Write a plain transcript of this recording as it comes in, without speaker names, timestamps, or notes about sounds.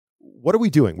what are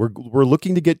we doing? We're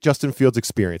looking to get Justin Fields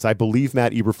experience. I believe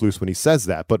Matt Eberflus when he says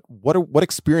that, but what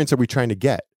experience are we trying to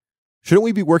get? Shouldn't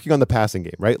we be working on the passing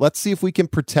game, right? Let's see if we can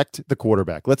protect the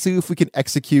quarterback. Let's see if we can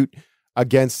execute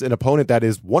against an opponent that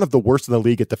is one of the worst in the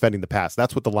league at defending the pass.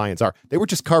 That's what the Lions are. They were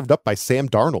just carved up by Sam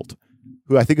Darnold,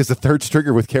 who I think is the third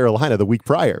stringer with Carolina the week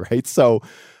prior, right? So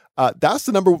that's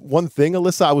the number one thing,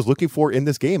 Alyssa, I was looking for in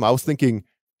this game. I was thinking,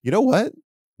 you know what?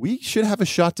 We should have a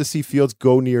shot to see Fields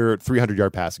go near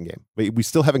 300-yard passing game. We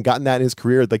still haven't gotten that in his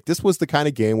career. Like, this was the kind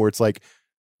of game where it's like,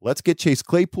 let's get Chase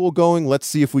Claypool going. Let's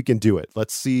see if we can do it.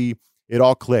 Let's see it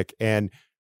all click. And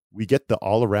we get the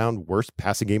all-around worst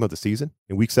passing game of the season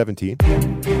in Week 17.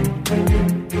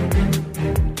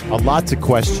 A lot to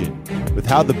question with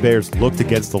how the Bears looked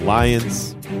against the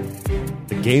Lions,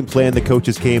 the game plan the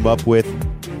coaches came up with,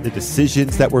 the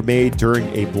decisions that were made during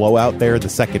a blowout there in the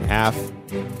second half.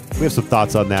 We have some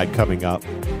thoughts on that coming up.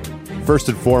 First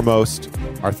and foremost,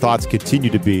 our thoughts continue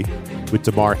to be with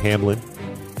Damar Hamlin,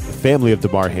 the family of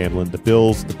Damar Hamlin, the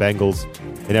Bills, the Bengals,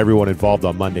 and everyone involved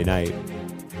on Monday night.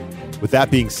 With that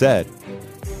being said,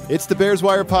 it's the Bears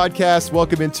Wire podcast.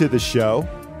 Welcome into the show.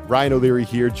 Ryan O'Leary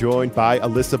here, joined by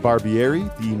Alyssa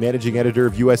Barbieri, the managing editor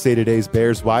of USA Today's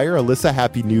Bears Wire. Alyssa,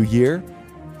 Happy New Year.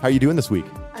 How are you doing this week?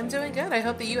 I'm doing good. I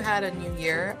hope that you had a new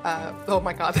year. Oh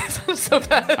my God, that sounds so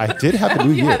bad. I did have a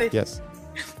new year, yes.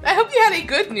 I hope you had a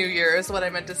good New Year is what I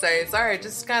meant to say. Sorry,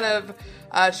 just kind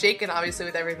of shaken, obviously,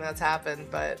 with everything that's happened.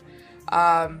 But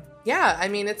yeah, I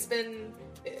mean, it's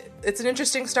an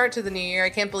interesting start to the new year. I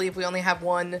can't believe we only have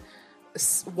one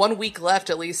week left,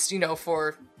 at least,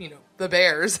 for, the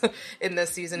Bears in this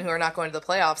season who are not going to the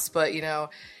playoffs. But,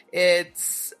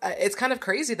 it's kind of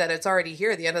crazy that it's already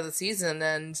here at the end of the season,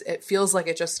 and it feels like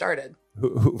it just started.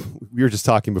 We were just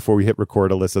talking before we hit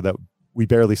record, Alyssa, that we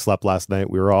barely slept last night.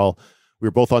 We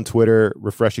were both on Twitter,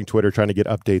 refreshing Twitter, trying to get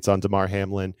updates on Damar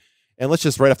Hamlin. And let's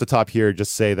just right off the top here,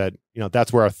 just say that,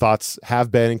 that's where our thoughts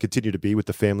have been and continue to be with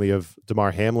the family of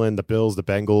Damar Hamlin, the Bills, the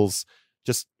Bengals.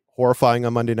 Just horrifying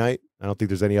on Monday night. I don't think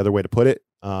there's any other way to put it.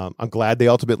 I'm glad they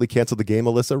ultimately canceled the game,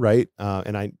 Alyssa, right?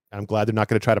 And I'm glad they're not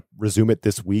going to try to resume it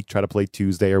this week, try to play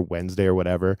Tuesday or Wednesday or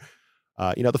whatever.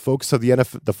 The focus of the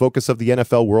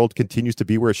NFL world continues to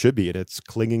be where it should be, and it's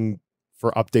clinging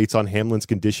for updates on Hamlin's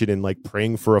condition and like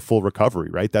praying for a full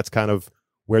recovery, right? That's kind of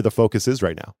where the focus is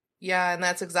right now. Yeah, and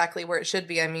that's exactly where it should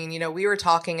be. I mean, we were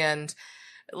talking, and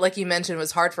like you mentioned, it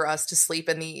was hard for us to sleep,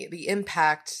 and the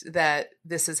impact that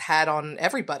this has had on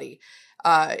everybody.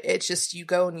 It's just, you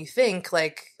go and you think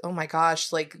like, oh my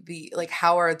gosh,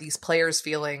 how are these players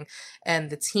feeling, and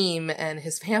the team and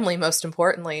his family, most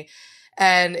importantly.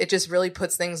 And it just really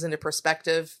puts things into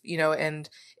perspective, and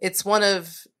it's one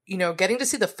of, getting to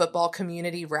see the football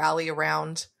community rally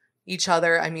around each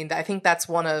other. I mean, I think that's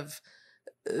one of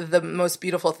the most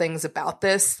beautiful things about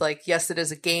this. Like, yes, it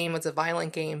is a game, it's a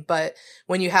violent game, but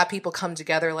when you have people come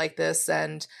together like this,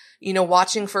 and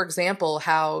watching, for example,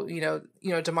 how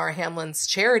Damar Hamlin's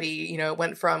charity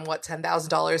went from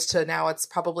 $10,000 to now it's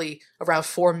probably around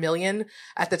 $4 million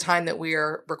at the time that we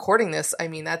are recording this. I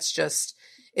mean, that's just,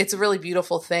 it's a really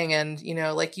beautiful thing. And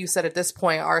like you said, at this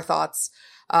point, our thoughts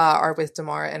are with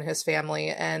Damar and his family,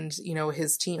 and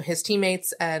his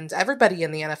teammates, and everybody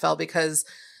in the NFL, because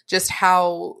just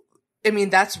how,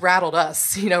 that's rattled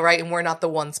us, right? And we're not the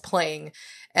ones playing.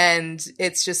 And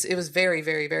it was very,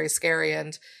 very, very scary.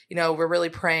 And, we're really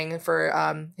praying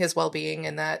for his well-being,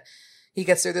 and that he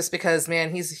gets through this, because,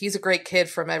 man, he's a great kid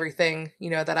from everything,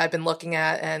 that I've been looking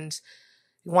at, and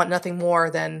want nothing more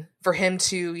than for him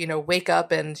to, wake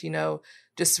up and,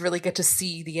 just really get to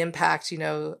see the impact,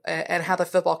 and how the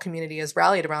football community has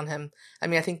rallied around him. I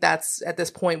mean, I think that's, at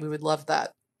this point, we would love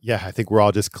that. Yeah, I think we're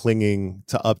all just clinging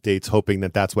to updates, hoping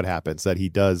that that's what happens, that he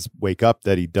does wake up,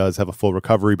 that he does have a full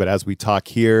recovery. But as we talk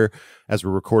here, as we're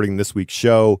recording this week's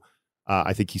show,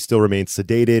 I think he still remains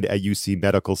sedated at UC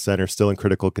Medical Center, still in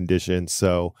critical condition.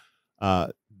 So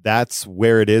that's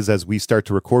where it is as we start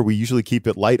to record. We usually keep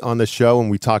it light on the show when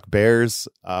we talk Bears.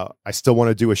 I still want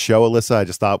to do a show, Alyssa. I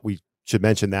just thought we should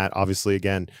mention that. Obviously,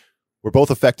 again, we're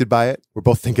both affected by it. We're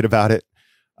both thinking about it.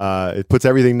 It puts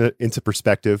everything into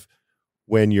perspective.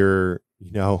 When you're,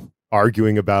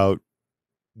 arguing about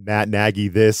Matt Nagy,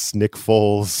 this, Nick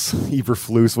Foles,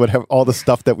 Eberflus, whatever, all the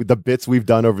stuff the bits we've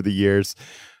done over the years,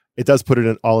 it does put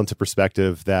it all into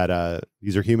perspective that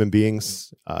these are human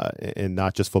beings and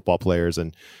not just football players.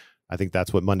 And I think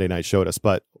that's what Monday night showed us.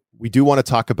 But we do want to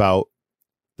talk about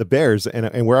the Bears,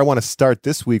 and where I want to start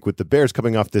this week with the Bears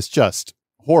coming off this just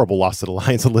horrible loss to the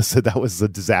Lions. Alyssa, that was a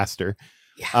disaster.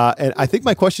 Yeah. And I think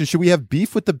my question is, should we have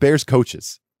beef with the Bears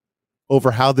coaches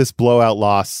over how this blowout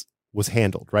loss was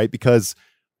handled, right? Because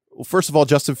Well, first of all,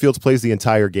 Justin Fields plays the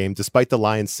entire game, despite the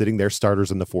Lions sitting their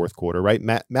starters in the fourth quarter, right?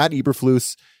 Matt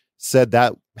Eberflus said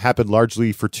that happened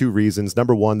largely for two reasons.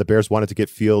 Number one, the Bears wanted to get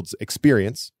Fields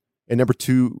experience. And number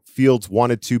two, Fields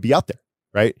wanted to be out there,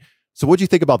 right? So what do you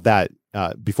think about that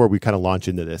before we kind of launch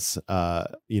into this?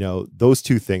 Those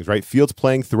two things, right? Fields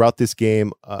playing throughout this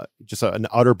game, just an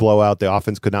utter blowout. The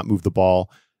offense could not move the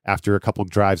ball after a couple of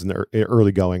drives in the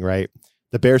early going, right?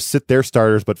 The Bears sit their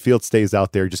starters, but Fields stays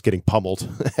out there just getting pummeled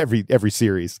every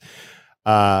series.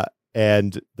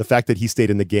 And the fact that he stayed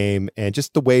in the game and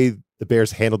just the way the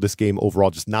Bears handled this game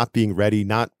overall, just not being ready,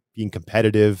 not being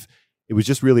competitive. It was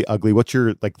just really ugly. What's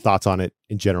your thoughts on it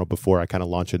in general before I kind of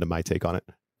launch into my take on it?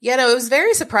 Yeah, no, it was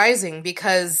very surprising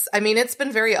because, it's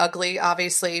been very ugly,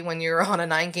 obviously, when you're on a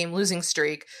 9-game losing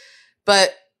streak.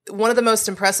 But one of the most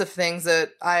impressive things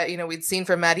that we'd seen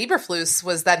from Matt Eberflus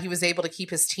was that he was able to keep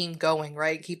his team going,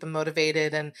 right? Keep them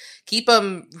motivated and keep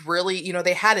them really,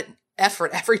 they had an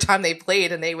effort every time they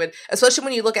played, and they would, especially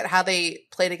when you look at how they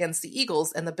played against the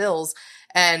Eagles and the Bills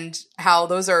and how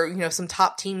those are, some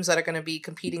top teams that are going to be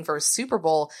competing for a Super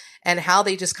Bowl, and how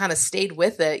they just kind of stayed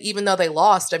with it, even though they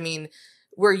lost.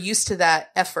 We're used to that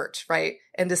effort, right?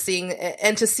 And to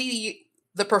see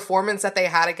the performance that they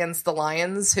had against the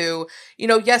Lions, who,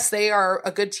 yes, they are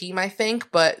a good team, I think,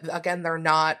 but again, they're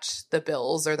not the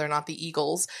Bills or they're not the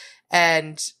Eagles.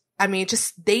 And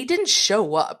they didn't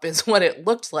show up is what it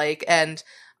looked like. And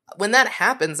when that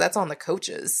happens, that's on the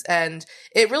coaches. And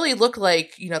it really looked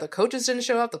like, the coaches didn't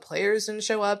show up, the players didn't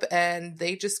show up, and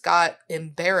they just got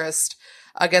embarrassed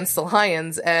against the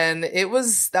Lions. And that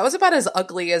was about as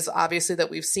ugly as obviously that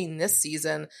we've seen this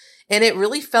season. And it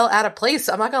really felt out of place.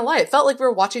 I'm not going to lie. It felt like we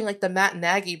were watching the Matt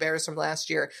Nagy Bears from last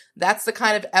year. That's the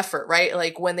kind of effort, right?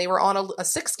 Like when they were on a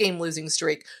 6-game losing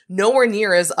streak, nowhere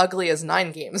near as ugly as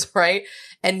 9 games, right?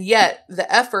 And yet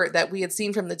the effort that we had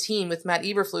seen from the team with Matt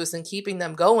Eberflus and keeping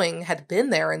them going had been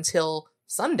there until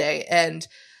Sunday. And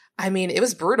it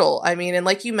was brutal. And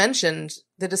like you mentioned,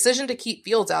 the decision to keep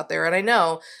Fields out there. And I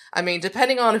know,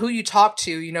 depending on who you talk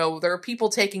to, there are people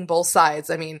taking both sides.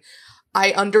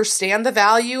 I understand the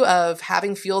value of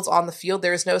having Fields on the field.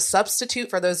 There's no substitute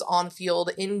for those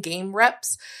on-field in-game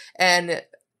reps. And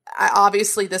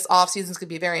obviously this offseason is going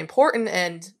to be very important.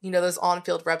 And, those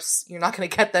on-field reps, you're not going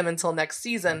to get them until next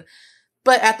season.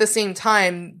 But at the same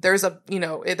time,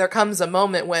 there comes a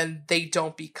moment when they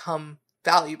don't become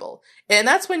valuable. And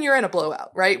that's when you're in a blowout,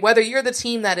 right? Whether you're the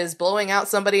team that is blowing out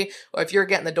somebody or if you're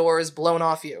getting the doors blown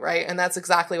off you, right? And that's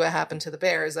exactly what happened to the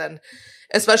Bears. And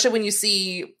especially when you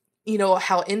see,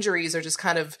 how injuries are just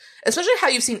kind of, especially how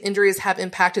you've seen injuries have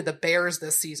impacted the Bears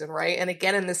this season, right? And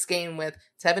again, in this game with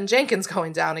Tevin Jenkins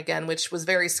going down again, which was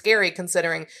very scary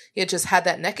considering he had just had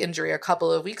that neck injury a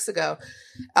couple of weeks ago.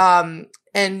 And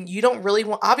you don't really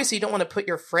obviously you don't want to put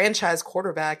your franchise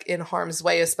quarterback in harm's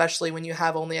way, especially when you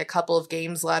have only a couple of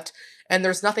games left and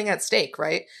there's nothing at stake,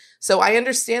 right? So I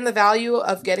understand the value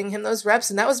of getting him those reps,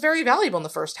 and that was very valuable in the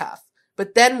first half.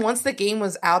 But then once the game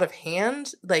was out of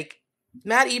hand,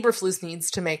 Matt Eberflus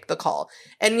needs to make the call.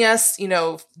 And yes,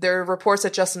 there are reports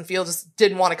that Justin Fields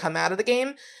didn't want to come out of the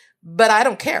game, but I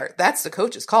don't care. That's the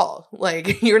coach's call.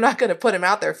 You're not going to put him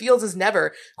out there. Fields is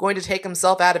never going to take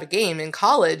himself out of a game. In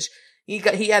college, he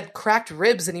had cracked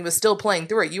ribs and he was still playing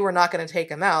through it. You were not going to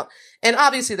take him out. And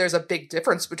obviously there's a big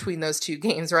difference between those two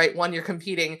games, right? One, you're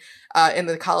competing in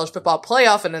the college football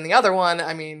playoff, and then the other one,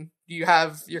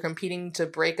 you're competing to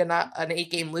break an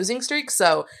 8-game losing streak.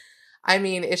 So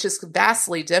it's just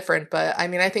vastly different, but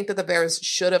I think that the Bears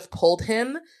should have pulled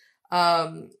him.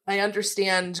 I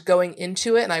understand going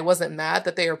into it, and I wasn't mad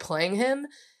that they are playing him,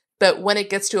 but when it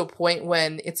gets to a point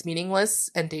when it's meaningless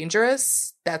and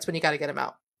dangerous, that's when you got to get him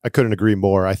out. I couldn't agree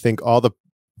more. I think all the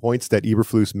points that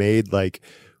Eberflus made,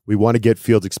 we want to get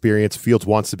Fields experience. Fields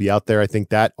wants to be out there. I think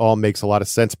that all makes a lot of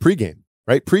sense pregame,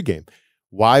 right? Pregame.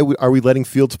 Why are we letting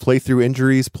Fields play through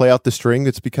injuries, play out the string?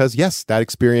 It's because, yes, that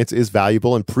experience is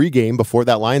valuable. And pregame, before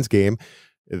that Lions game,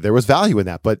 there was value in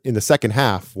that. But in the second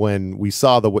half, when we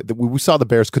saw the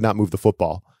Bears could not move the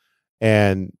football,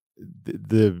 and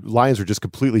the Lions were just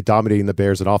completely dominating the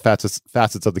Bears in all facets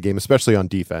of the game, especially on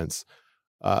defense,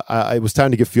 it was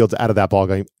time to get Fields out of that ball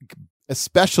game,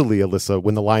 especially, Alyssa,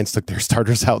 when the Lions took their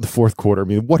starters out in the fourth quarter.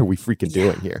 What are we freaking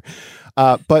doing here?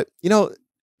 But,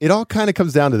 it all kind of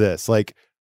comes down to this.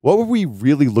 What were we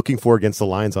really looking for against the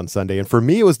Lions on Sunday? And for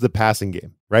me, it was the passing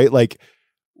game, right?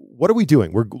 What are we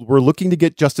doing? We're looking to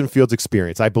get Justin Fields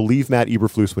experience. I believe Matt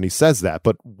Eberflus when he says that,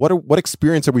 but what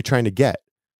experience are we trying to get?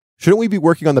 Shouldn't we be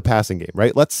working on the passing game,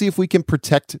 right? Let's see if we can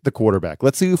protect the quarterback.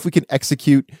 Let's see if we can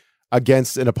execute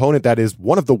against an opponent that is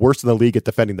one of the worst in the league at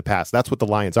defending the pass. That's what the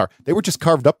Lions are. They were just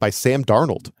carved up by Sam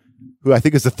Darnold. who I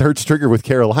think is the third stringer with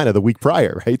Carolina the week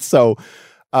prior, right? So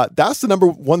that's the number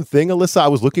one thing, Alyssa, I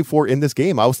was looking for in this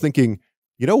game. I was thinking,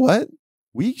 you know what?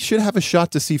 We should have a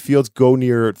shot to see Fields go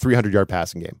near 300-yard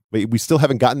passing game. We still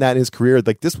haven't gotten that in his career.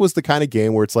 Like, this was the kind of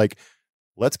game where it's like,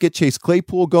 let's get Chase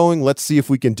Claypool going. Let's see if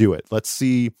we can do it. Let's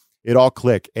see it all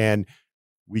click. And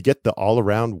we get the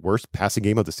all-around worst passing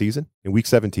game of the season in week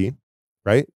 17,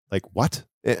 right? Like, what?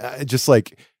 Just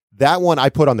like that one I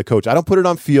put on the coach. I don't put it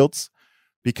on Fields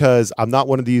because I'm not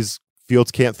one of these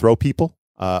Fields can't throw people.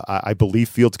 I believe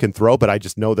Fields can throw, but I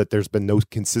just know that there's been no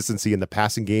consistency in the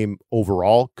passing game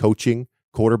overall. Coaching,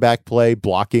 quarterback play,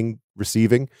 blocking,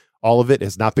 receiving, all of it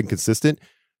has not been consistent.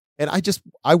 And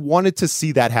I wanted to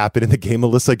see that happen in the game,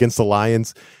 Alyssa, against the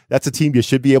Lions. That's a team you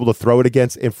should be able to throw it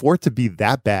against. And for it to be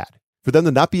that bad, for them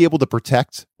to not be able to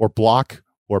protect or block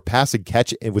or pass and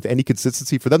catch and with any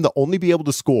consistency, for them to only be able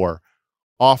to score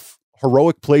off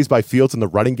heroic plays by Fields in the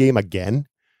running game again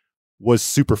was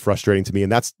super frustrating to me.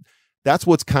 And that's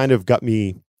what's kind of got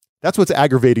me, that's what's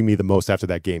aggravating me the most after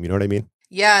that game. You know what I mean?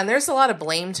 Yeah, and there's a lot of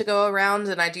blame to go around,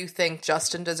 and I do think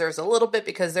Justin deserves a little bit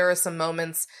because there are some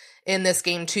moments in this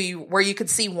game too where you could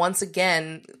see once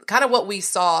again kind of what we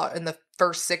saw in the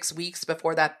first 6 weeks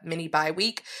before that mini bye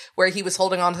week, where he was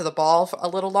holding on to the ball for a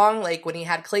little long. Like when he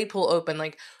had Claypool open,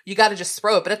 like you got to just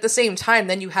throw it. But at the same time,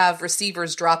 then you have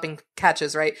receivers dropping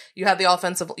catches, right? You have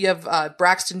you have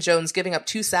Braxton Jones giving up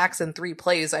 2 sacks in 3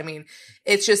 plays. I mean,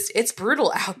 it's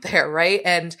brutal out there, right?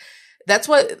 And that's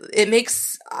what it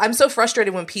makes. I'm so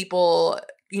frustrated when people,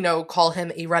 call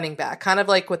him a running back, kind of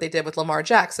like what they did with Lamar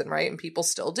Jackson, right? And people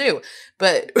still do.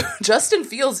 But Justin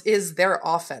Fields is their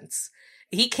offense.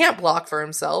 He can't block for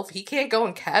himself. He can't go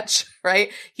and catch,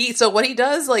 right? So what he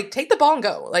does, like, take the ball and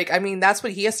go. Like, I mean, that's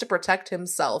what he has to protect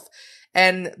himself.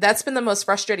 And that's been the most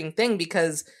frustrating thing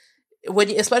because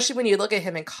especially when you look at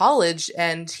him in college,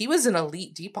 and he was an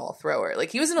elite deep ball thrower.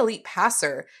 Like, he was an elite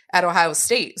passer at Ohio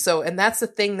State. So, and that's the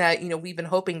thing that, we've been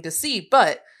hoping to see,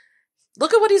 but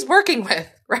look at what he's working with,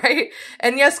 right?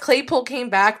 And yes, Claypool came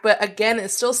back, but again, it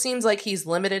still seems like he's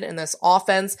limited in this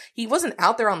offense. He wasn't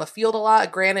out there on the field a lot.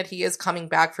 Granted, he is coming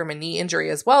back from a knee injury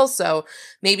as well, so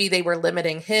maybe they were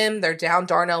limiting him. They're down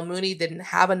Darnell Mooney, didn't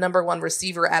have a number 1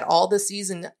 receiver at all this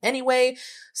season anyway.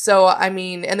 So, I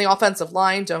mean, and the offensive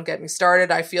line, don't get me started.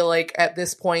 I feel like at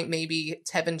this point, maybe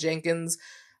Tevin Jenkins,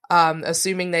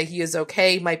 assuming that he is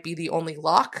okay, might be the only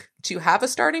lock to have a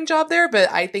starting job there.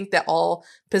 But I think that all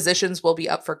positions will be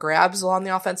up for grabs along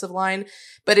the offensive line.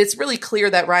 But it's really clear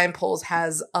that Ryan Poles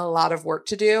has a lot of work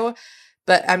to do.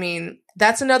 But I mean,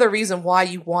 that's another reason why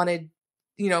you wanted,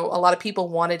 a lot of people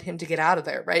wanted him to get out of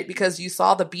there, right? Because you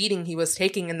saw the beating he was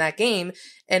taking in that game,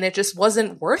 and it just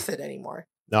wasn't worth it anymore.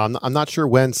 No, I'm not sure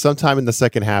when. Sometime in the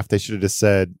second half, they should have just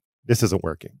said, this isn't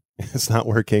working. It's not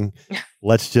working.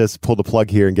 Let's just pull the plug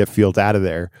here and get Fields out of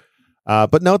there.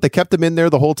 But no, they kept him in there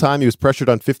the whole time. He was pressured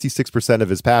on 56% of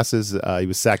his passes. He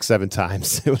was sacked 7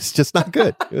 times. It was just not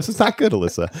good. It was just not good,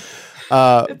 Alyssa.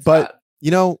 But,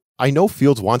 I know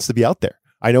Fields wants to be out there.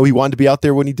 I know he wanted to be out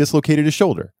there when he dislocated his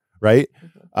shoulder, right?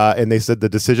 And they said the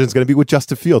decision is going to be with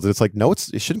Justin Fields. And it's like, no,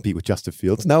 it shouldn't be with Justin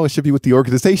Fields. No, it should be with the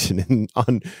organization.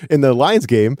 In the Lions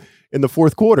game in the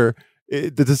fourth quarter,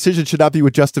 the decision should not be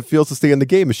with Justin Fields to stay in the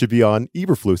game. It should be on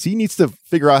Eberflus. He needs to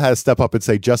figure out how to step up and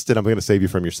say, Justin, I'm going to save you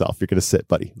from yourself. You're going to sit,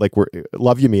 buddy. Like,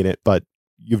 love you, mean it, but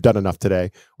you've done enough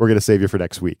today. We're going to save you for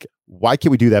next week. Why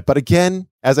can't we do that? But again,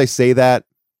 as I say that,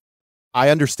 I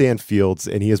understand Fields,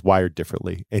 and he is wired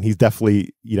differently. And he's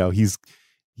definitely, he's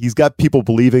got people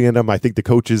believing in him. I think the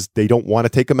coaches, they don't want to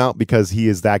take him out because he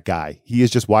is that guy. He is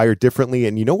just wired differently.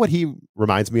 And you know what he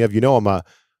reminds me of?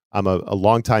 I'm a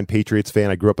longtime Patriots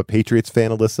fan. I grew up a Patriots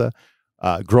fan, Alyssa.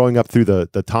 Growing up through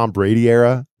the Tom Brady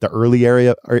era, the early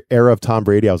era of Tom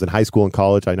Brady. I was in high school and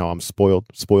college. I know I'm spoiled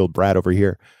brat over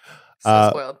here.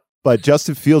 Spoiled. But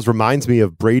Justin Fields reminds me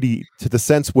of Brady to the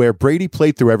sense where Brady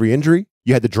played through every injury.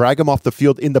 You had to drag him off the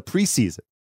field in the preseason.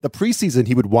 The preseason,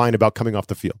 he would whine about coming off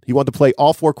the field. He wanted to play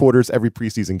all 4 quarters every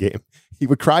preseason game. He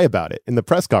would cry about it in the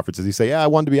press conferences. He'd say, yeah, I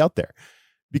wanted to be out there.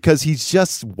 Because he's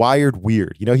just wired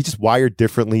weird. He's just wired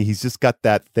differently. He's just got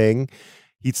that thing.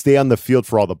 He'd stay on the field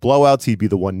for all the blowouts. He'd be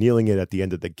the one kneeling it at the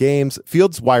end of the games.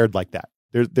 Fields wired like that.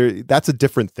 That's a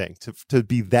different thing. To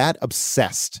be that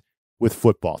obsessed with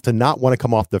football, to not want to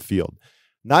come off the field.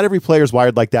 Not every player's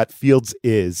wired like that. Fields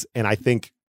is. And I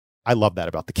think I love that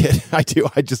about the kid. I do.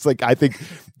 I think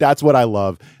that's what I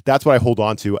love. That's what I hold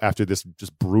on to after this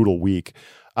just brutal week.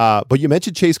 But you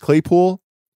mentioned Chase Claypool.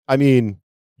 I mean,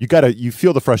 you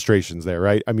feel the frustrations there,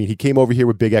 right? I mean, he came over here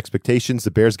with big expectations. The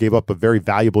Bears gave up a very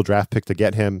valuable draft pick to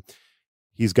get him.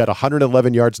 He's got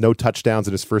 111 yards, no touchdowns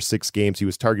in his first 6 games. He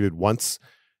was targeted once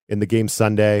in the game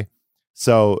Sunday.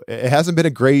 So it hasn't been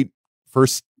a great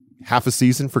first half a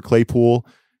season for Claypool.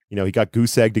 He got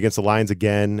goose egged against the Lions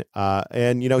again.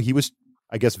 And he was,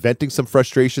 I guess, venting some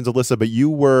frustrations, Alyssa, but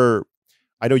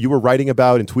I know you were writing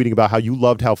about and tweeting about how you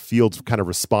loved how Fields kind of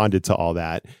responded to all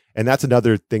that. And that's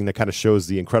another thing that kind of shows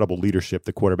the incredible leadership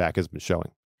the quarterback has been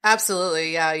showing.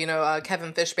 Absolutely. Yeah.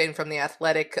 Kevin Fishbane from The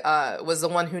Athletic was the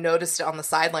one who noticed it on the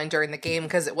sideline during the game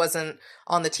because it wasn't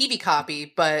on the TV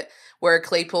copy, but where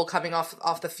Claypool coming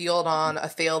off the field on a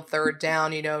failed third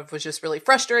down, was just really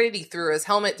frustrated. He threw his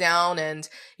helmet down and,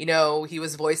 he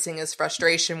was voicing his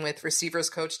frustration with receivers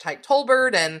coach Tyke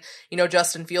Tolbert, and,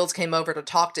 Justin Fields came over to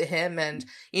talk to him, and,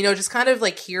 just kind of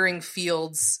like hearing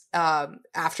Fields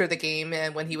after the game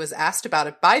and when he was asked about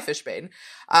it by Fishbane,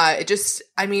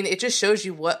 it just shows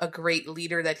you what a great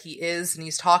leader that he is. And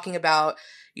he's talking about,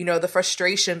 the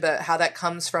frustration, but how that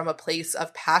comes from a place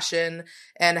of passion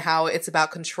and how it's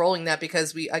about controlling that,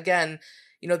 because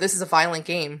this is a violent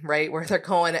game, right? Where they're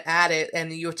going at it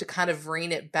and you have to kind of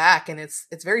rein it back. And it's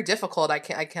very difficult. I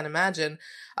can imagine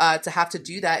to have to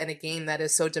do that in a game that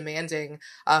is so demanding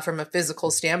from a physical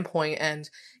standpoint. And,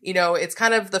 it's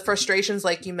kind of the frustrations,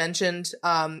 like you mentioned,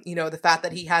 the fact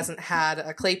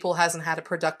that Claypool hasn't had a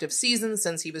productive season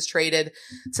since he was traded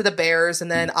to the Bears.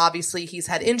 And then obviously he's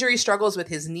had injury struggles with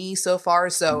his knee so far.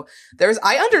 So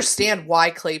I understand why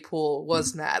Claypool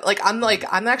was mad.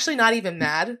 I'm actually not even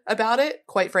mad about it,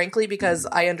 quite frankly, because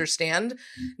I understand.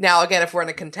 Now, again, if we're in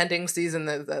a contending season,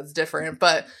 that's different.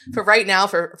 But for right now,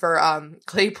 for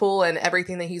Claypool and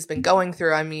everything that he's been going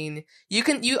through,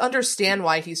 you understand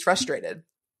why he's frustrated.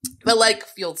 But like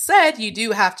Fields said, you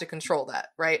do have to control that,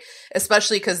 right?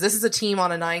 Especially because this is a team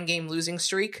on a 9-game losing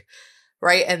streak,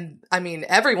 right? And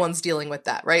everyone's dealing with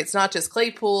that, right? It's not just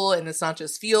Claypool and it's not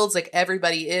just Fields, like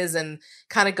everybody is. And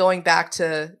kind of going back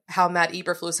to how Matt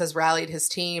Eberflus has rallied his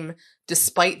team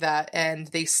despite that, and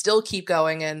they still keep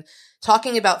going. And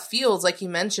talking about Fields, like you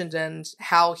mentioned, and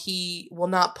how he will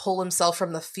not pull himself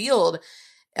from the field,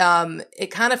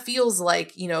 it kind of feels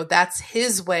like, that's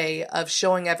his way of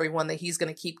showing everyone that he's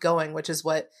going to keep going, which is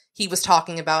what he was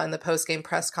talking about in the post-game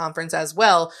press conference as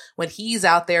well, when he's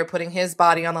out there putting his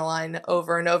body on the line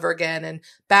over and over again and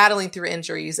battling through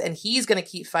injuries, and he's going to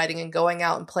keep fighting and going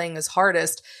out and playing his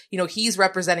hardest. He's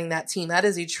representing that team. That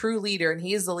is a true leader, and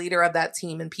he is the leader of that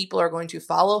team, and people are going to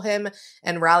follow him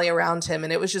and rally around him.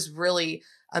 And it was just really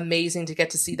amazing to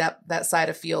get to see that side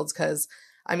of Fields, because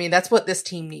that's what this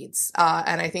team needs.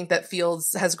 And I think that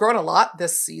Fields has grown a lot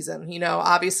this season.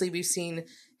 Obviously we've seen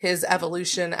his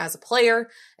evolution as a player,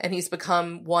 and he's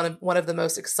become one of the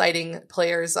most exciting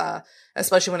players,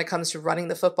 especially when it comes to running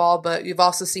the football. But you've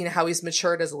also seen how he's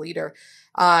matured as a leader.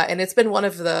 And it's been one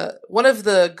of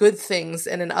the good things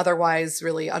in an otherwise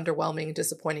really underwhelming,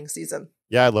 disappointing season.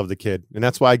 Yeah, I love the kid. And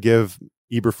that's why I give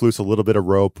Eberflus a little bit of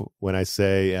rope when I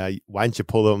say, why didn't you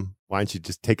pull him? Why don't you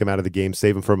just take him out of the game,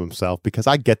 save him from himself? Because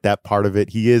I get that part of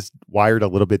it. He is wired a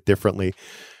little bit differently.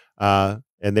 And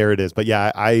there it is. But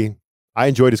yeah, I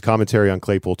enjoyed his commentary on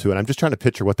Claypool too. And I'm just trying to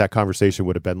picture what that conversation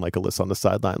would have been like, Alyssa, on the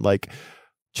sideline. Like,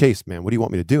 Chase, man, what do you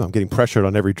want me to do? I'm getting pressured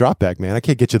on every drop back, man. I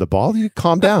can't get you the ball. You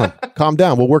calm down. Calm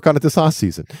down. We'll work on it this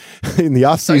offseason. In the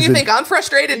offseason. So you think I'm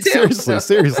frustrated too?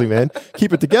 Seriously, man.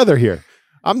 Keep it together here.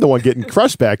 I'm the one getting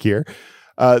crushed back here.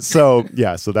 So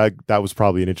that was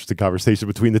probably an interesting conversation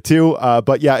between the two.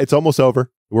 But yeah, it's almost over.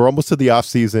 We're almost to the off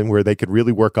season where they could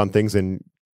really work on things and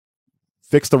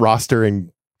fix the roster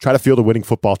and try to field a winning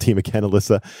football team again,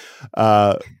 Alyssa.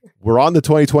 We're on the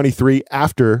 2023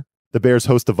 after the Bears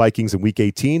host the Vikings in week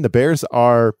 18. The Bears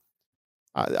are,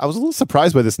 I was a little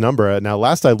surprised by this number. Now,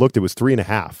 last I looked, it was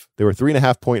 3.5. They were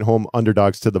 3.5-point home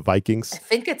underdogs to the Vikings. I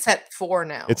think it's at 4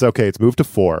 now. It's okay. It's moved to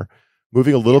 4,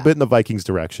 moving a little bit in the Vikings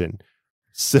direction.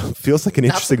 So feels like an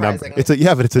interesting number. But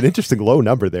it's an interesting low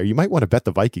number there. You might want to bet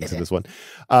the Vikings in this one.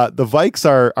 The Vikes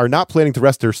are not planning to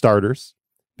rest their starters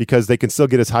because they can still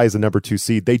get as high as the number 2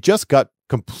 seed. They just got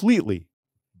completely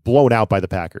blown out by the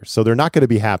Packers, so they're not going to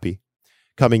be happy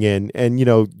coming in. And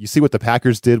you see what the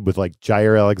Packers did with like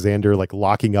Jair Alexander, like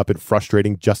locking up and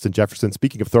frustrating Justin Jefferson.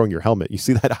 Speaking of throwing your helmet, you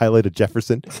see that highlight of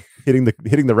Jefferson hitting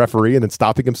the referee and then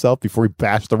stopping himself before he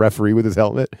bashed the referee with his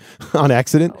helmet on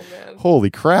accident. Oh,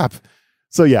 holy crap.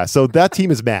 So that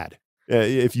team is mad.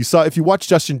 If you watched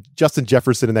Justin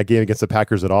Jefferson in that game against the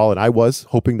Packers at all, and I was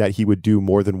hoping that he would do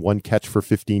more than one catch for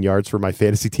 15 yards for my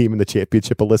fantasy team in the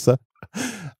championship, Alyssa,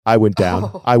 I went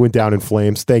down. I went down in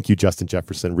flames. Thank you, Justin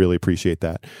Jefferson. Really appreciate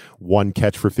that. One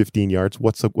catch for 15 yards.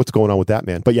 What's going on with that,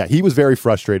 man? But yeah, he was very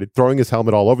frustrated, throwing his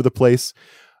helmet all over the place.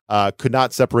 Could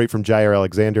not separate from Jair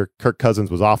Alexander. Kirk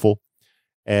Cousins was awful.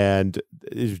 And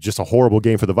it was just a horrible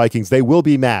game for the Vikings. They will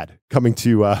be mad coming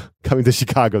to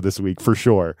Chicago this week for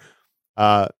sure.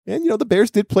 And, the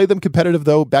Bears did play them competitive,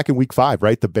 though, back in week 5,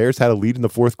 right? The Bears had a lead in the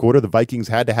fourth quarter. The Vikings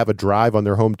had to have a drive on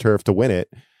their home turf to win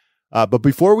it. But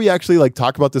before we actually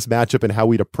talk about this matchup and how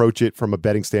we'd approach it from a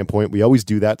betting standpoint, we always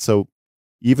do that. So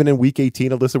even in week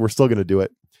 18, Alyssa, we're still going to do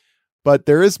it. But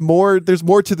there's more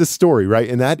to this story, right?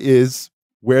 And that is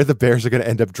where the Bears are going to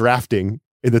end up drafting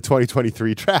in the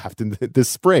 2023 draft in this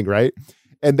spring, right?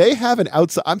 And they have an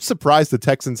outside. I'm surprised the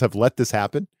Texans have let this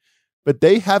happen, but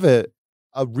they have a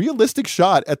realistic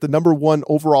shot at the number 1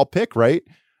 overall pick, right?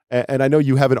 And I know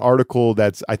you have an article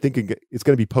that's, I think it's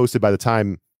going to be posted by the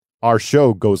time our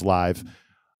show goes live,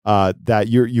 that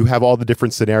you have all the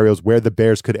different scenarios where the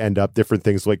Bears could end up, different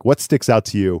things. Like, what sticks out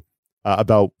to you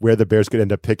about where the Bears could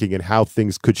end up picking and how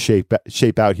things could shape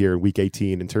out here in week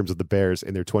 18 in terms of the Bears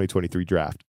in their 2023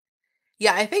 draft?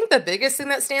 Yeah, I think the biggest thing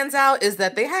that stands out is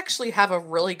that they actually have a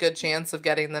really good chance of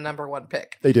getting the number 1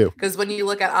 pick. They do. Because when you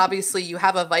look at, obviously, you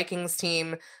have a Vikings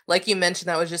team, like you mentioned,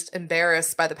 that was just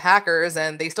embarrassed by the Packers,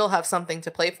 and they still have something to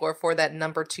play for that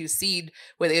number 2 seed,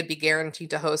 where they would be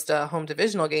guaranteed to host a home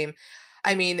divisional game.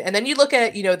 I mean, and then you look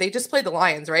at, they just played the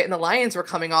Lions, right? And the Lions were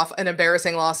coming off an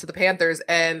embarrassing loss to the Panthers,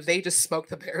 and they just smoked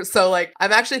the Bears. So, I'm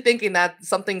actually thinking that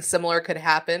something similar could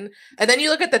happen. And then you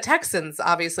look at the Texans,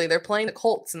 obviously, they're playing the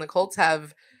Colts, and the Colts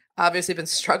have obviously been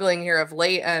struggling here of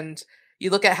late. And you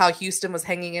look at how Houston was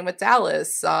hanging in with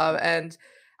Dallas. And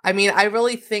I mean, I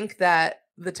really think that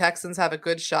the Texans have a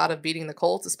good shot of beating the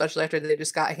Colts, especially after they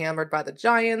just got hammered by the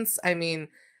Giants. I mean,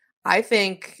 I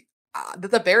think that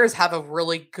the Bears have a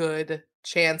really good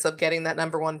chance of getting that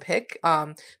number 1 pick.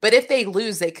 But if they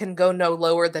lose, they can go no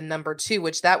lower than number 2,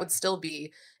 which that would still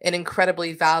be an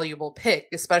incredibly valuable pick,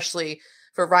 especially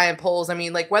for Ryan Poles. I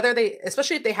mean,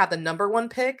 especially if they have the number 1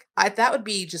 pick, that would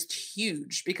be just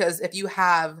huge, because if you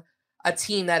have a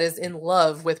team that is in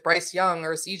love with Bryce Young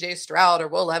or CJ Stroud or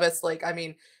Will Levis,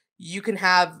 you can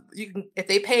if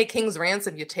they pay a king's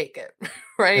ransom, you take it,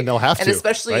 right? And they'll have to,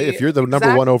 especially, right? If you're the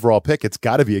number 1 overall pick, it's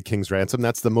got to be a king's ransom.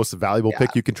 That's the most valuable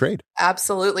pick you can trade.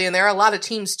 Absolutely. And there are a lot of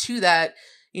teams too that,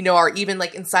 are even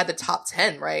inside the top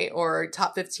 10, right? Or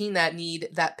top 15 that need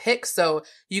that pick. So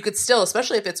you could still,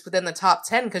 especially if it's within the top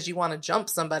 10, because you want to jump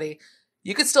somebody,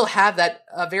 you could still have that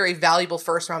a very valuable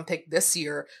first round pick this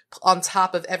year on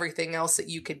top of everything else that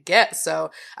you could get. So,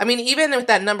 I mean, even with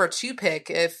that number 2 pick,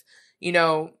 if,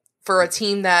 for a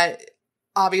team that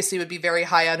obviously would be very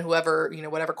high on whoever,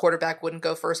 whatever quarterback wouldn't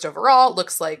go first overall,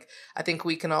 looks like, I think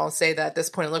we can all say that at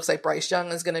this point, it looks like Bryce Young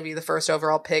is going to be the first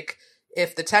overall pick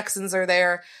if the Texans are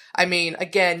there. I mean,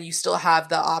 again, you still have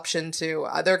the option to,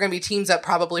 there are going to be teams that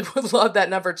probably would love that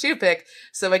number 2 pick.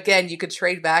 So again, you could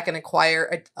trade back and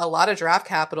acquire a lot of draft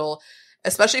capital,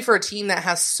 especially for a team that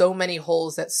has so many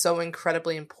holes that's so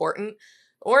incredibly important.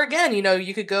 Or again,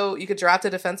 you could draft a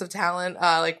defensive talent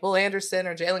like Will Anderson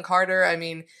or Jalen Carter. I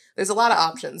mean, there's a lot of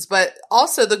options, but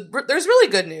also there's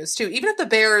really good news too. Even if the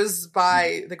Bears,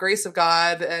 by the grace of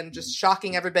God and just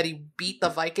shocking everybody, beat the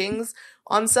Vikings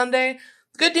on Sunday,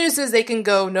 good news is they can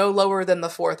go no lower than the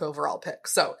 4th overall pick.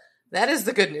 So that is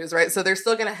the good news, right? So they're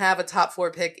still going to have a top 4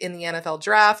 pick in the NFL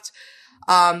draft.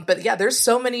 But yeah, there's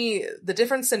so many, the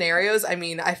different scenarios. I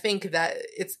mean, I think that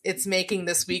it's making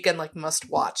this weekend must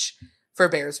watch for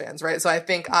Bears fans, right? So I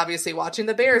think obviously watching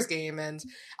the Bears game, and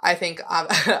I think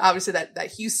obviously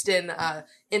that Houston,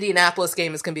 Indianapolis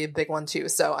game is going to be a big one too.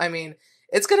 So, I mean,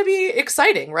 it's going to be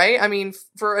exciting, right? I mean,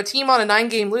 for a team on a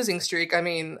 9-game losing streak, I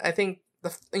mean, I think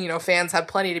fans have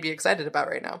plenty to be excited about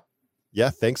right now. Yeah.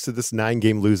 Thanks to this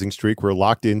 9-game losing streak, we're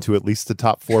locked into at least the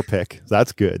top 4 pick. So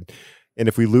that's good. And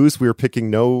if we lose, we're picking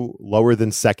no lower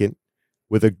than 2nd.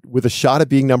 With a shot at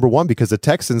being number 1, because the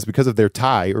Texans, because of their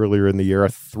tie earlier in the year, are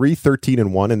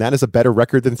 3-13-1, and that is a better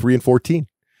record than 3-14.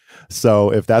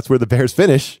 So if that's where the Bears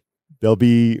finish, they'll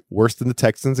be worse than the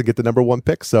Texans and get the number 1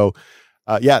 pick. So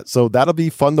so that'll be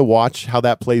fun to watch how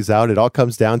that plays out. It all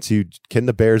comes down to, can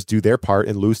the Bears do their part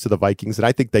and lose to the Vikings? And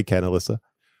I think they can, Alyssa.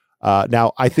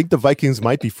 Now, I think the Vikings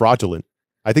might be fraudulent.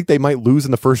 I think they might lose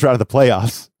in the first round of the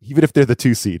playoffs, even if they're the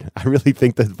 2 seed. I really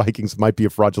think the Vikings might be a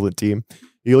fraudulent team.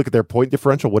 You look at their point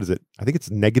differential. What is it? I think it's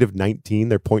 -19,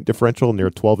 their point differential, and they're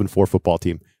a 12-4 football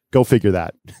team. Go figure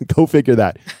that. Go figure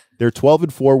that. They're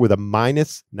 12-4 with a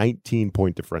 -19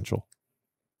 point differential.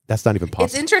 That's not even possible.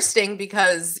 It's interesting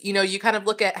because, you kind of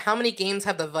look at how many games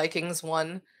have the Vikings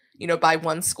won, by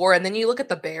 1 score. And then you look at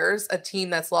the Bears, a team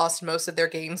that's lost most of their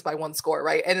games by 1 score,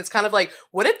 right? And it's kind of like,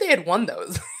 what if they had won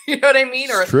those? You know what I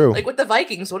mean? Or true. With the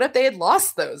Vikings, what if they had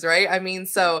lost those, right? I mean,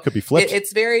 so could be flipped.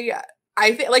 It's very,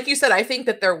 I think, like you said, I think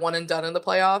that they're one and done in the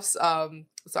playoffs.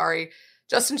 Sorry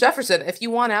Justin Jefferson, if you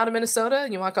want out of Minnesota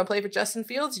and you want to come play for Justin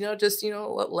Fields, just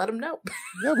let him know.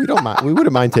 Yeah, we don't mind. We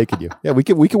wouldn't mind taking you. Yeah, we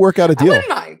could work out a deal. I wouldn't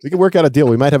mind. We could work out a deal.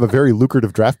 We might have a very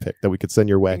lucrative draft pick that we could send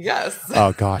your way. Yes.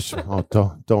 Oh gosh. Oh,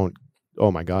 don't.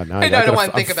 Oh my God. Now I don't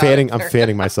want to think about it. I'm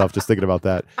fanning myself just thinking about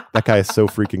that. That guy is so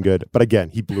freaking good. But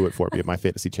again, he blew it for me at my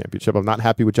fantasy championship. I'm not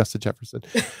happy with Justin Jefferson.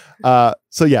 So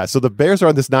the Bears are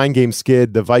on this 9-game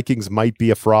skid. The Vikings might be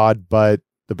a fraud, but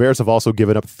the Bears have also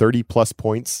given up 30 plus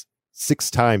points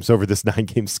 6 times over this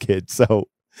 9-game skid. So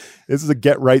this is a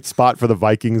get right spot for the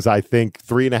Vikings. I think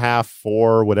 3.5,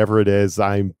 4, whatever it is.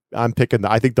 I'm picking.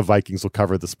 I think the Vikings will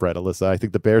cover the spread, Alyssa. I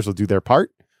think the Bears will do their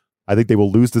part. I think they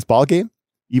will lose this ball game,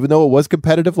 even though it was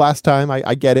competitive last time.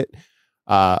 I get it.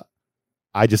 I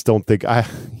just don't think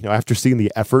after seeing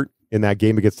the effort in that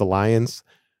game against the Lions,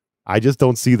 I just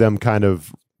don't see them kind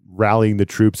of rallying the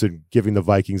troops and giving the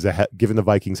Vikings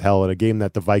hell in a game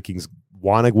that the Vikings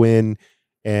want to win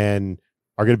and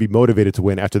are going to be motivated to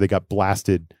win after they got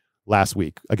blasted last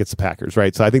week against the Packers,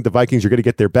 right? So I think the Vikings are going to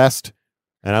get their best,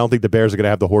 and I don't think the Bears are going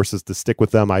to have the horses to stick with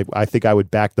them. I think I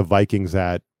would back the Vikings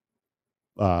at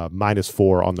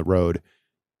 -4 on the road,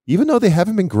 even though they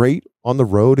haven't been great on the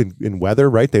road in weather,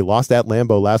 right? They lost at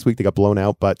Lambeau last week. They got blown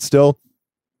out, but still,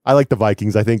 I like the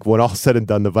Vikings. I think when all said and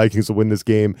done, the Vikings will win this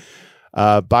game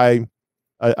by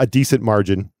a decent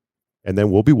margin, and then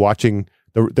we'll be watching.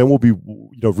 Then we'll be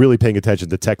really paying attention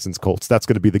to Texans Colts. That's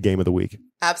going to be the game of the week.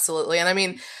 Absolutely. And I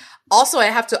mean, also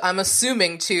I'm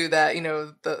assuming too that,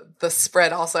 the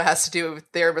spread also has to do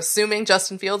with they're assuming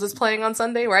Justin Fields is playing on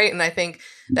Sunday, right? And I think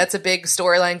that's a big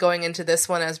storyline going into this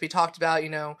one, as we talked about,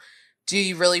 do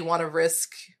you really want to risk,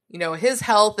 his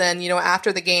health? And,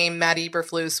 after the game, Matt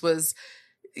Eberflus was,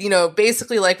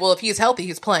 basically like, well, if he's healthy,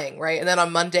 he's playing, right? And then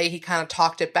on Monday, he kind of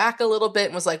talked it back a little bit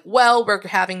and was like, well, we're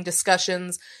having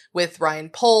discussions with Ryan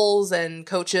Poles and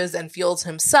coaches and Fields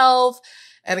himself.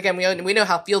 And again, we know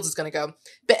how Fields is going to go.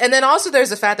 And then also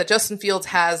there's the fact that Justin Fields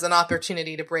has an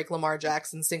opportunity to break Lamar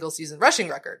Jackson's single season rushing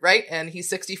record, right? And he's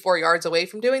 64 yards away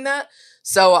from doing that.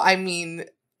 So, I mean,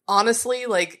 honestly,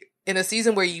 like in a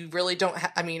season where you really don't,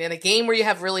 in a game where you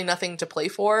have really nothing to play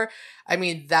for, I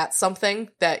mean, that's something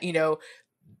that,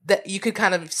 that you could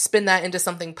kind of spin that into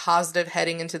something positive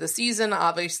heading into the season.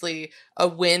 Obviously, a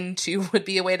win too would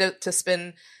be a way to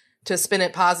spin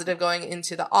it positive going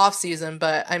into the off season.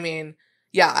 But I mean,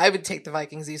 yeah, I would take the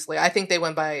Vikings easily. I think they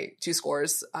win by 2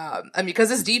 scores. Because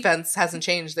this defense hasn't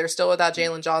changed. They're still without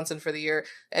Jalen Johnson for the year.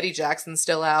 Eddie Jackson's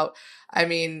still out. I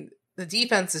mean, the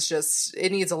defense is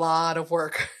it needs a lot of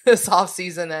work this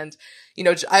offseason. And,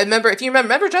 I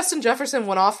remember Justin Jefferson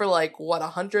went off for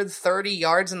 130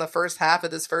 yards in the first half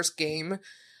of this first game.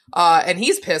 And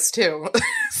he's pissed too.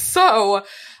 So,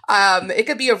 it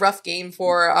could be a rough game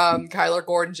for Kyler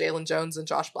Gordon, Jalen Jones, and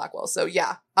Josh Blackwell. So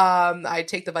yeah, I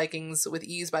take the Vikings with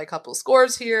ease by a couple of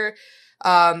scores here.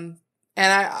 And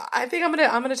I think I'm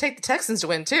gonna take the Texans to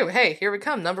win too. Hey, here we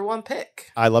come, number 1 pick.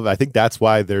 I love it. I think that's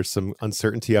why there's some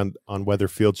uncertainty on whether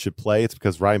Fields should play. It's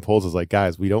because Ryan Poles is like,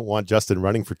 guys, we don't want Justin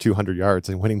running for 200 yards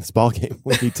and winning this ball game.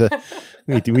 We need to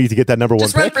get that number 1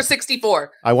 Just pick. Run for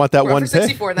 64. I want that run 1 for pick.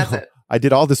 64, and that's it. I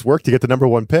did all this work to get the number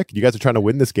 1 pick. You guys are trying to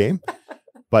win this game.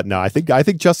 But no, I think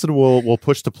Justin will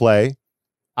push to play.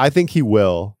 I think he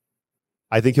will.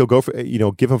 I think he'll go for,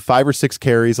 give him 5 or 6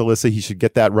 carries, Alyssa. He should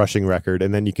get that rushing record,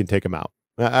 and then you can take him out.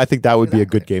 I think that would be a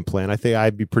good game plan. I think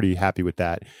I'd be pretty happy with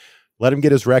that. Let him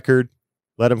get his record.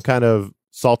 Let him kind of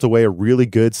salt away a really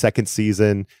good second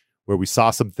season where we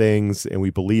saw some things and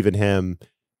we believe in him.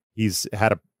 He's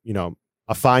had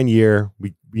a fine year.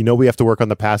 We know we have to work on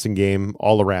the passing game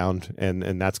all around,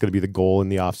 and that's going to be the goal in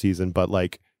the offseason. But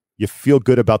you feel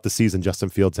good about the season Justin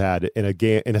Fields had in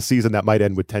a season that might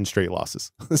end with 10 straight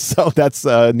losses. So that's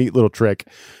a neat little trick.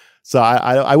 So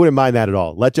I wouldn't mind that at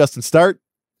all. Let Justin start.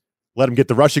 Let him get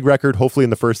the rushing record, hopefully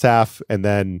in the first half, and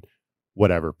then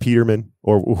whatever, Peterman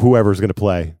or whoever's going to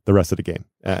play the rest of the game.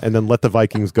 And then let the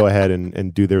Vikings go ahead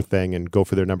and do their thing and go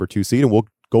for their number 2 seed, and we'll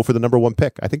go for the number 1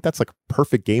 pick. I think that's a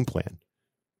perfect game plan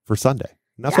for Sunday.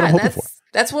 And that's what I'm hoping for.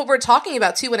 That's what we're talking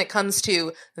about too when it comes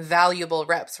to valuable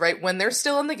reps, right? When they're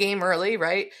still in the game early,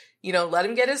 right? Let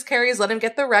him get his carries, let him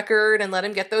get the record, and let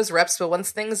him get those reps. But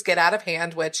once things get out of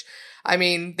hand, which,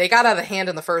 they got out of hand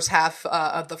in the first half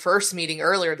of the first meeting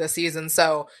earlier this season.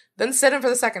 So then sit him for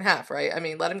the second half, right?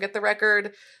 Let him get the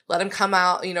record, let him come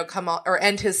out or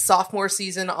end his sophomore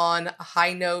season on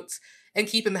high notes and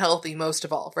keep him healthy most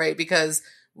of all, right? Because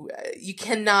you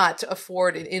cannot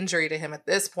afford an injury to him at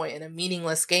this point in a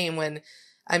meaningless game when,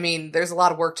 there's a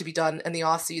lot of work to be done in the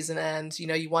off season, and,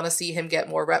 you want to see him get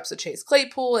more reps with Chase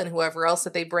Claypool and whoever else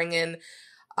that they bring in.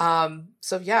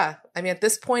 So yeah, at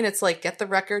this point it's get the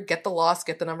record, get the loss,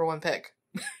 get the number 1 pick.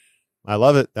 I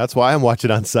love it. That's why I'm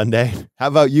watching on Sunday. How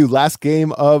about you? Last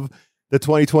game of the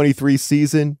 2023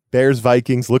 season,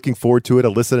 Bears-Vikings. Looking forward to it.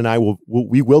 Alyssa and I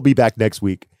will be back next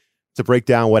week to break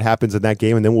down what happens in that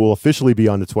game, and then we'll officially be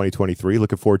on the 2023.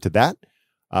 Looking forward to that.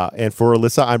 And for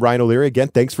Alyssa, I'm Ryan O'Leary. Again,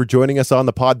 thanks for joining us on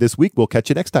the pod this week. We'll catch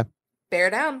you next time. Bear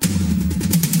down.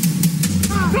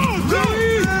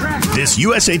 This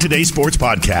USA Today Sports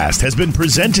Podcast has been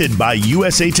presented by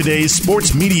USA Today's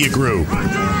Sports Media Group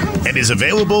and is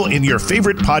available in your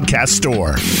favorite podcast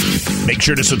store. Make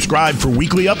sure to subscribe for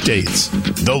weekly updates,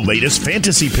 the latest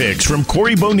fantasy picks from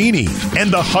Corey Bonini,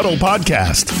 and the Huddle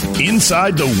Podcast,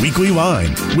 Inside the Weekly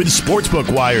Line, with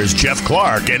Sportsbook Wire's Jeff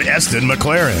Clark and Eston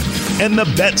McLaren, and the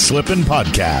Bet Slippin'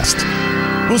 Podcast.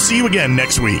 We'll see you again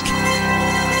next week.